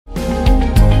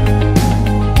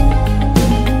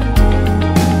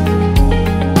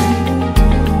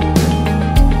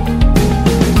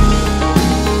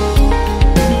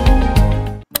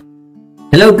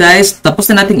Hello guys! Tapos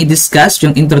na natin i-discuss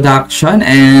yung introduction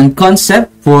and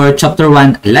concept for Chapter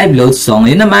 1 Live Load. So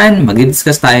ngayon naman,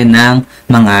 mag-discuss tayo ng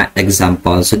mga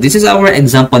examples. So this is our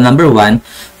example number 1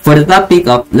 for the topic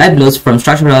of live loads from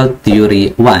Structural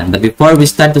Theory 1. But before we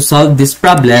start to solve this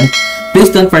problem, please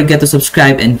don't forget to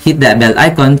subscribe and hit the bell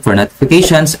icon for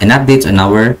notifications and updates on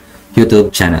our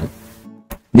YouTube channel.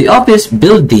 The office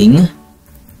building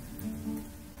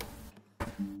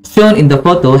shown in the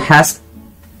photo has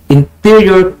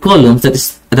interior columns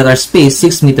that are spaced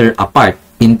 6 meters apart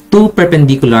in two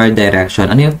perpendicular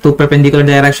direction. Ano yung two perpendicular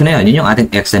direction na yun? Yun yung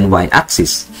ating x and y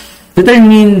axis.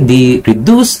 Determine the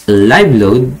reduced live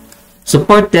load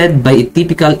supported by a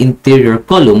typical interior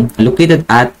column located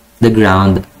at the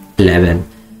ground level.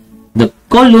 The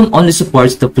column only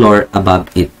supports the floor above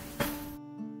it.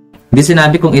 Di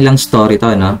sinabi kung ilang story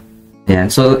to, no? Ayan.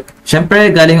 So,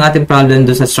 syempre, galing yung ating problem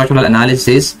doon sa structural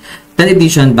analysis, 10th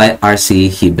edition by R.C.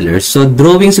 Hibbeler. So,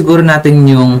 drawing siguro natin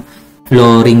yung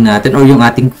flooring natin or yung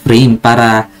ating frame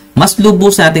para mas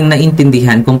lubos nating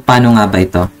naintindihan kung paano nga ba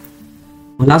ito.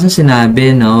 Wala kasing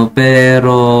sinabi, no?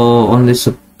 Pero, only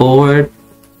support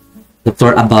the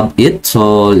floor above it.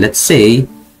 So, let's say,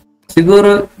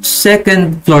 siguro,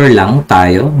 second floor lang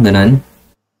tayo. Ganun.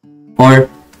 Or,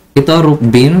 ito, roof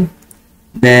beam.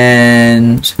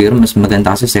 Then, siguro mas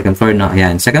maganda kasi second floor, no?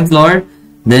 Ayan, second floor.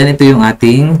 Then, ito yung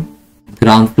ating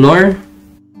ground floor.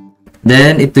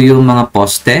 Then, ito yung mga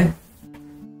poste.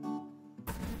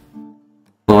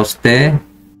 Poste.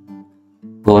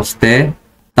 Poste.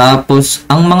 Tapos,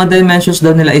 ang mga dimensions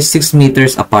daw nila is 6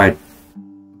 meters apart.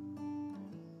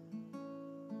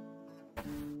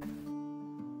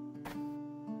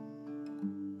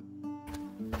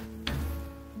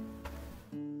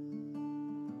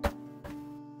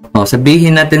 O,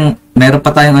 sabihin natin, meron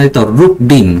pa tayong ano ito, roof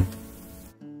beam.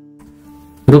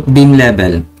 Roof beam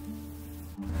level.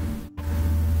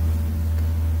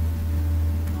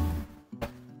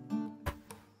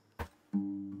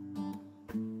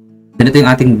 Ito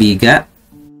yung ating biga.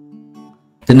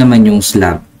 Ito naman yung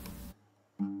slab.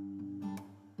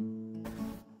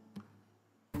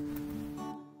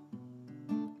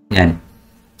 Yan.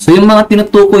 So, yung mga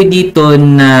tinutukoy dito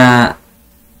na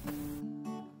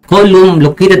column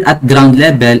located at ground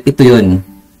level, ito yun.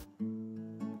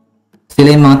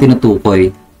 Sila yung mga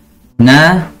tinutukoy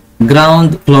na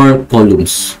ground floor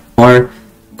columns or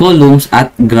columns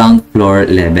at ground floor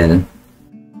level.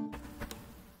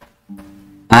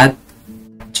 At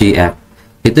GF.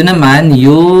 Ito naman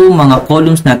yung mga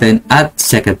columns natin at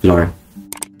second floor.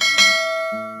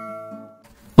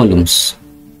 Columns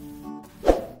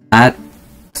at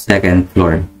second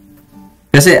floor.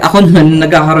 Kasi ako nun,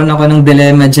 nagkakaroon ako ng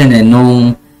dilemma dyan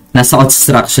nung nasa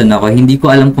construction ako. Hindi ko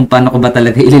alam kung paano ko ba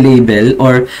talaga i-label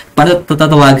or paano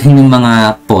tatawagin yung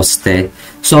mga poste.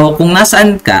 So, kung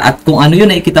nasaan ka at kung ano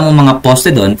yun nakikita mo mga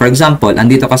poste doon, for example,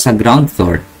 andito ka sa ground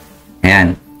floor.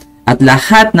 Ayan. At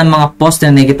lahat ng mga poste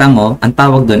na nakikita mo, ang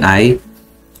tawag doon ay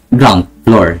ground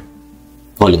floor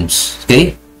columns.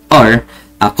 Okay? Or,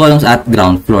 columns at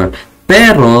ground floor.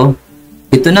 Pero,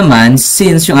 ito naman,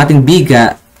 since yung ating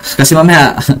biga, kasi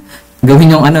mamaya,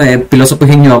 gawin yung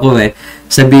pilosopuhin nyo ako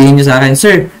sabihin nyo sa akin,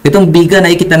 sir, itong biga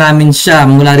nakikita namin siya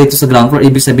mula rito sa ground floor.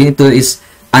 Ibig sabihin ito is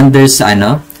under sa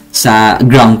sa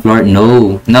ground floor.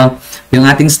 No. Yung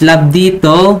ating slab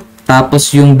dito,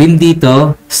 tapos yung beam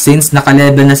dito, since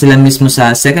naka-level na sila mismo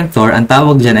sa second floor, ang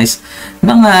tawag dyan is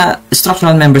mga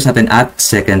structural members natin at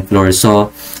second floor.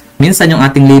 So, minsan yung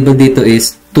ating label dito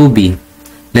is 2B.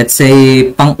 Let's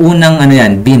say, pang-unang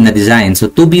beam na design. So,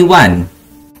 2B1.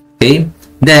 Okay?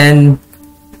 Then,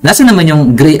 nasa naman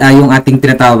yung yung ating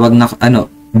tinatawag na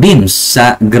beams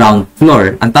sa ground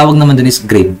floor. Ang tawag naman dun is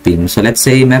grade beam. So, let's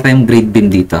say, meron tayong grade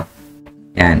beam dito.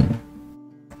 Yan.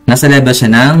 Nasa level siya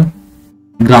ng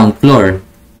ground floor.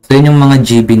 So, yun yung mga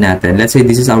GB natin. Let's say,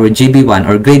 this is our GB1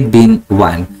 or grade beam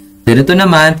 1. Then, ito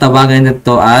naman, tawagan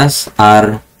nito as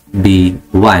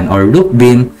RB1 or roof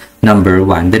beam number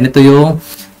 1. Then, ito yung,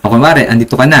 kunwari,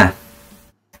 andito ka na.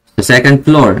 So, second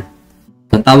floor.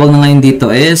 Ang tawag na ngayon dito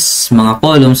is mga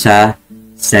columns sa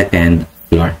second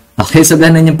floor. Okay, so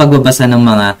ganun yung pagbabasa ng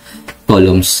mga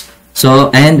columns.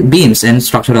 So, and beams and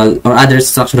structural or other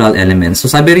structural elements. So,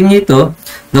 sabi rin nyo ito,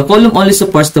 the column only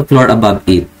supports the floor above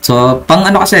it. So, pang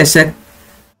kasi,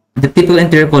 the typical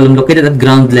interior column located at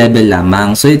ground level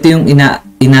lamang. So, ito yung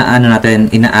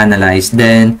ina-analyze.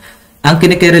 Then, ang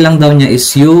kinikere lang daw niya is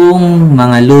yung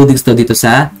mga loadings daw dito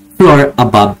sa floor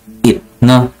above it.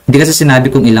 No? Hindi kasi sinabi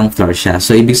kung ilang floor siya.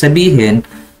 So, ibig sabihin,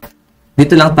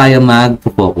 dito lang tayo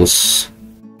mag-focus.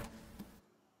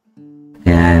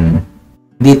 Ayan.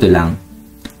 Dito lang.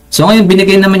 So, ngayon,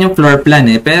 binigay naman yung floor plan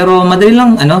pero madali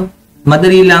lang,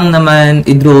 madali lang naman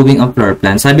i-drawing ang floor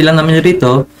plan. Sabi lang naman nyo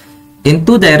rito, in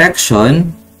 2 direction,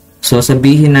 so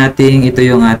sabihin natin ito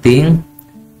yung ating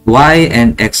y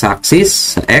and x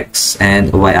axis, x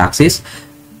and y axis.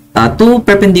 2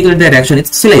 perpendicular direction,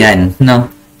 ito sila yan, no?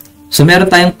 So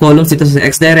meron tayong columns dito sa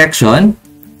x direction,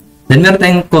 then meron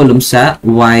tayong columns sa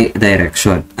y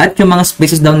direction. At yung mga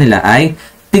spaces daw nila ay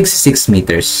tig 6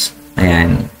 meters.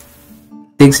 Ayan.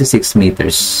 Tig 6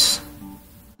 meters.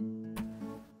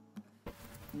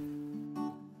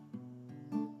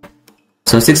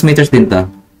 So, 6 meters din to.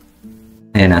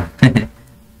 Ayan na.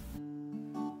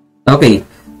 Okay.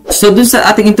 So, dun sa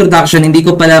ating introduction, hindi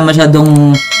ko pala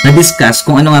masyadong na-discuss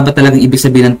kung ano nga ba talagang ibig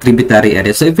sabihin ng tributary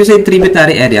area. So, if we say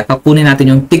tributary area, kakunin natin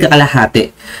yung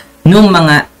tigkakalahati ng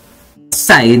mga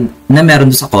side na meron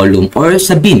doon sa column or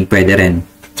sa beam, pwede rin.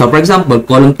 So, for example,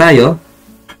 column tayo.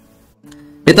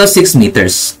 Ito, 6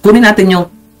 meters. Kunin natin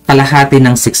yung kalahati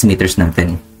ng 6 meters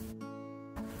natin.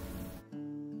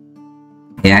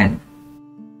 Ayan.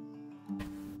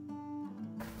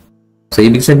 So,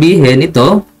 ibig sabihin,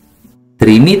 ito,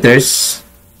 3 meters.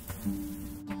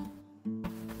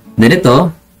 Then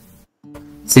ito,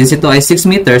 since ito ay 6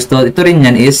 meters, so ito rin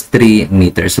yan is 3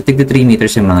 meters. So, tigda 3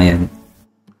 meters yung mga yan.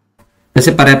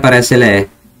 Kasi pare-pare sila eh.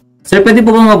 Sir, pwede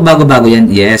po bang magbago-bago yan?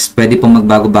 Yes, pwede po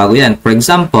magbago-bago yan. For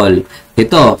example,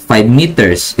 ito, 5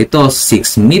 meters. Ito,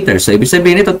 6 meters. So, ibig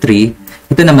sabihin ito,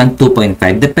 3. Ito naman,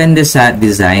 2.5. Depende sa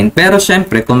design. Pero,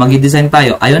 syempre, kung mag-design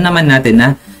tayo, ayaw naman natin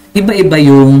na iba-iba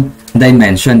yung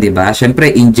dimension, di ba?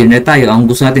 Syempre, engineer tayo. Ang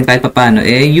gusto natin kahit paano,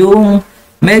 yung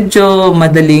medyo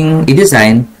madaling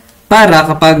i-design para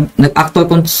kapag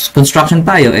nag-actual construction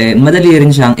tayo, madali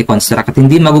rin siyang i-construct at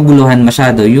hindi maguguluhan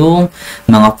masyado yung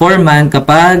mga foreman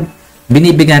kapag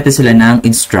binibigyan natin sila ng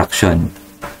instruction.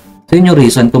 So, yun yung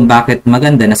reason kung bakit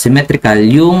maganda na symmetrical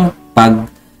yung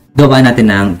paggawa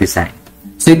natin ng design.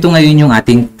 So, ito ngayon yung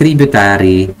ating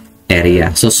tributary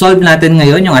area. So, solve natin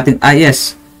ngayon yung ating,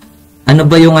 yes, ano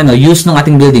ba yung use ng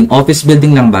ating building? Office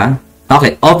building lang ba?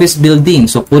 Okay, office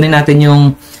building. So, kunin natin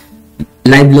yung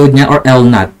live load niya or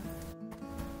LNOT.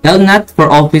 LNOT for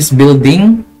office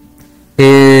building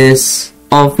is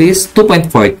office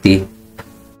 2.40.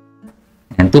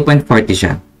 And 2.40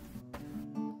 siya.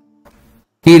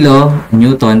 Kilo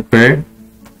Newton per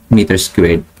meter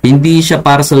squared. Hindi siya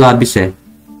para sa lobbies eh.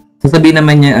 Sasabihin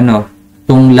naman niya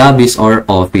itong lobbies or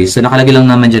office. So, nakalagay lang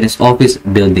naman dyan is office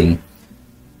building.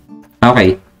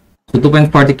 Okay. So,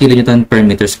 2.40 kilonewton per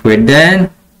meter squared. Then,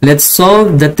 let's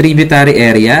solve the tributary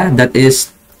area. That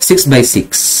is 6 by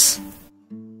 6.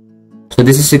 So,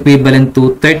 this is equivalent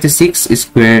to 36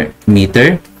 square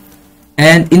meter.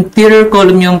 And, interior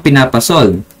column yung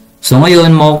pinapasolve. So,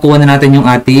 ngayon, makukuha na natin yung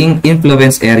ating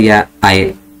influence area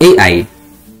AI.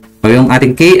 O yung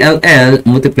ating KLL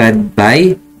multiplied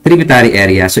by tributary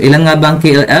area. So, ilan nga ba ang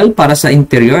KLL para sa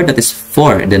interior? That is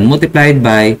 4. Then, multiplied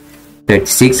by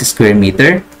 36 square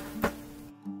meter.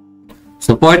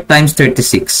 So, 4 times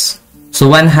 36. So,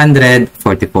 144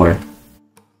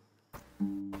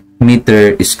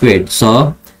 meter squared.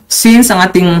 So, since ang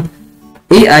ating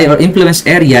AI or influence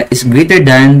area is greater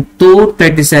than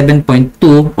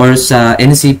 237.2 or sa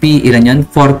NCP, ilan yun?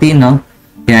 40, no?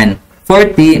 Yan.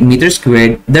 40 meter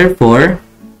squared. Therefore,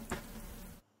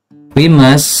 we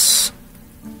must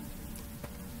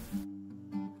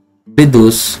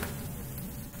reduce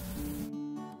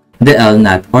the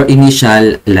LNOT or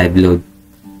initial live load.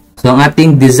 So, ang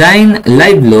ating design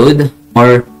live load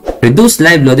or reduced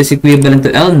live load is equivalent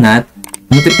to LNOT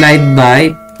multiplied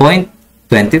by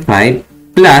 0.25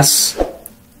 plus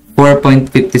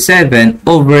 4.57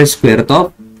 over square root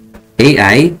of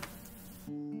AI.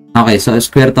 Okay, so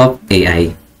square root of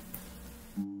AI.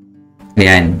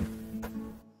 Ayan.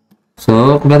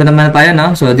 So, kumbaga naman na tayo,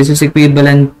 no? So, this is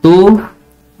equivalent to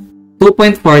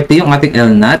 2.40 yung ating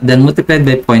LNOT, then multiplied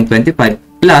by 0.25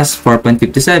 plus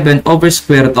 4.57 over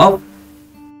square root of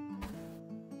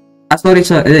sorry,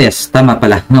 so, yes, tama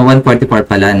pala. No, 144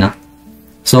 pala, no?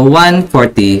 So,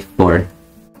 144.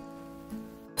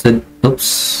 So, oops.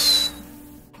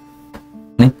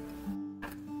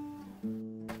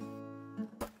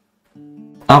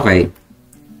 Okay.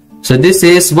 So, this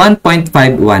is 1.514.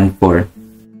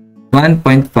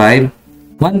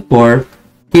 1.514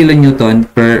 kilonewton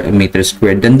per meter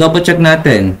squared. Then, double check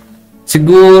natin.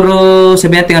 Siguro,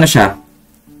 sabihin natin siya.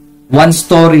 One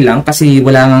story lang kasi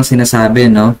wala nang sinasabi,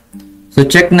 no? So,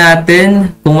 check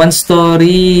natin kung one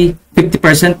story,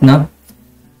 50%, no?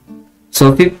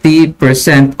 So, 50%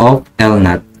 of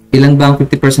LNOT. Ilan ba ang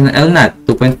 50% ng LNOT?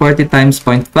 2.40 times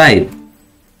 0.5.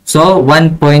 So,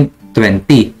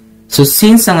 1.20. So,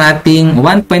 since ang ating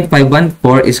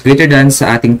 1.514 is greater than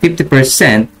sa ating 50%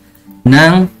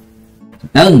 ng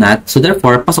LNAT. So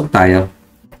therefore, pasok tayo.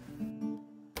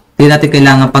 Hindi natin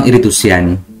kailangan pang i-reduce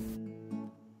yan.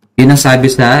 Yun ang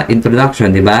sabi sa introduction,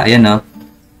 di ba? Ayan, no?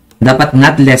 Dapat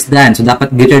not less than. So,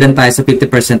 dapat greater than tayo sa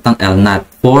 50% ng LNAT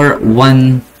for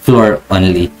one floor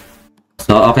only.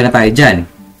 So, okay na tayo dyan.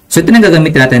 So, ito na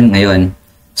gagamitin natin ngayon.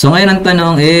 So, ngayon ang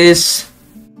tanong is,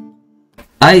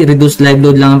 ay, reduced live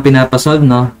load lang ang pinapasolve,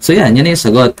 no? So, yan na yung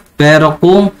sagot. Pero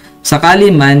kung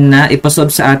sakali man na ipasolve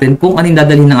sa atin kung anong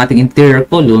dadalhin ng ating interior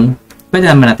column, pwede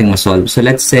naman natin masolve. So,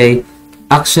 let's say,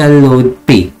 axial load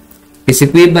P is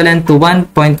equivalent to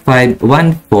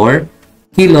 1.514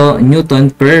 kN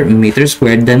per meter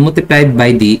squared then multiplied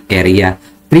by the area.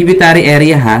 Tributary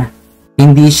area ha,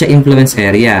 hindi siya influence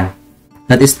area.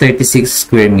 That is 36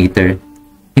 square meter.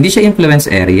 Hindi siya influence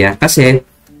area kasi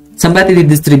saan ba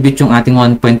i-distribute yung ating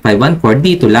 1.514?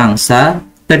 Dito lang sa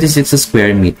 36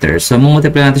 square meter. So,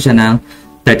 multiply natin siya ng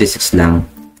 36 lang.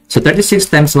 So, 36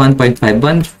 times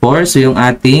 1.514. So, yung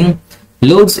ating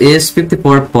loads is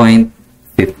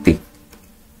 54.50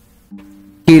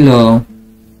 kN.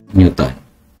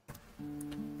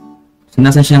 So,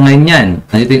 nasan siya ngayon yan?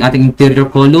 Ito yung ating interior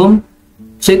column.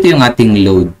 So, ito yung ating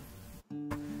load.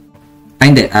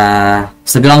 Ay, hindi.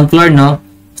 Sa ground floor, no?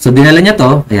 So, dinala niya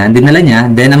to. Ayan, dinala niya.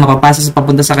 Then, ang mapapasa sa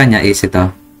papunta sa kanya is ito.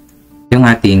 Yung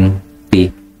ating P.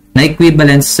 Na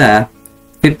equivalent sa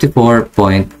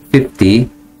 54.50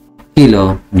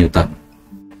 kN.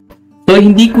 So,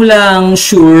 hindi ko lang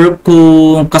sure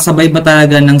kung kasabay ba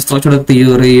talaga ng structural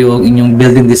theory yung inyong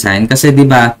building design. Kasi, di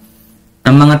ba,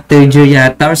 ang mga third year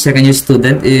yata or second year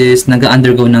student is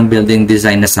nag-undergo ng building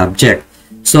design na subject.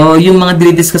 So, yung mga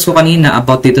dinidiscuss ko kanina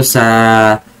about dito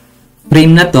sa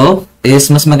frame na to is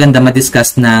mas maganda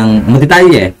ma-discuss ng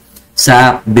madetalye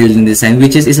sa building design,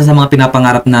 which is isa sa mga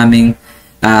pinapangarap naming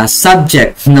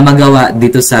subject na magawa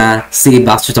dito sa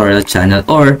CBox tutorial channel,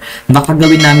 or baka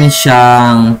gawin namin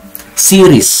siyang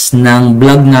series ng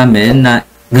vlog namin na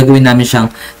gagawin namin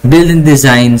siyang building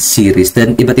design series,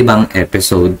 then iba't ibang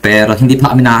episode. Pero hindi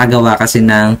pa kami nakakagawa kasi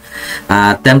ng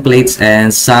templates and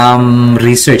some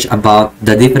research about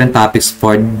the different topics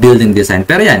for building design.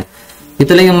 Pero yan,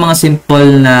 ito lang yung mga simple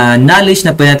na knowledge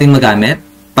na pwede natin magamit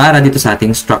para dito sa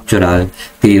ating structural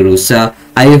theory. So,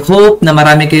 I hope na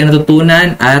marami kayong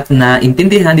natutunan at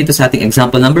naintindihan dito sa ating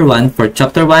example number 1 for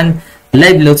chapter 1,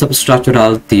 live loads of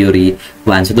structural theory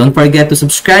 1. So don't forget to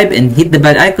subscribe and hit the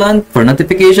bell icon for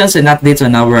notifications and updates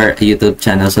on our YouTube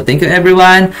channel. So thank you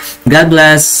everyone. God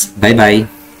bless.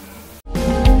 Bye-bye.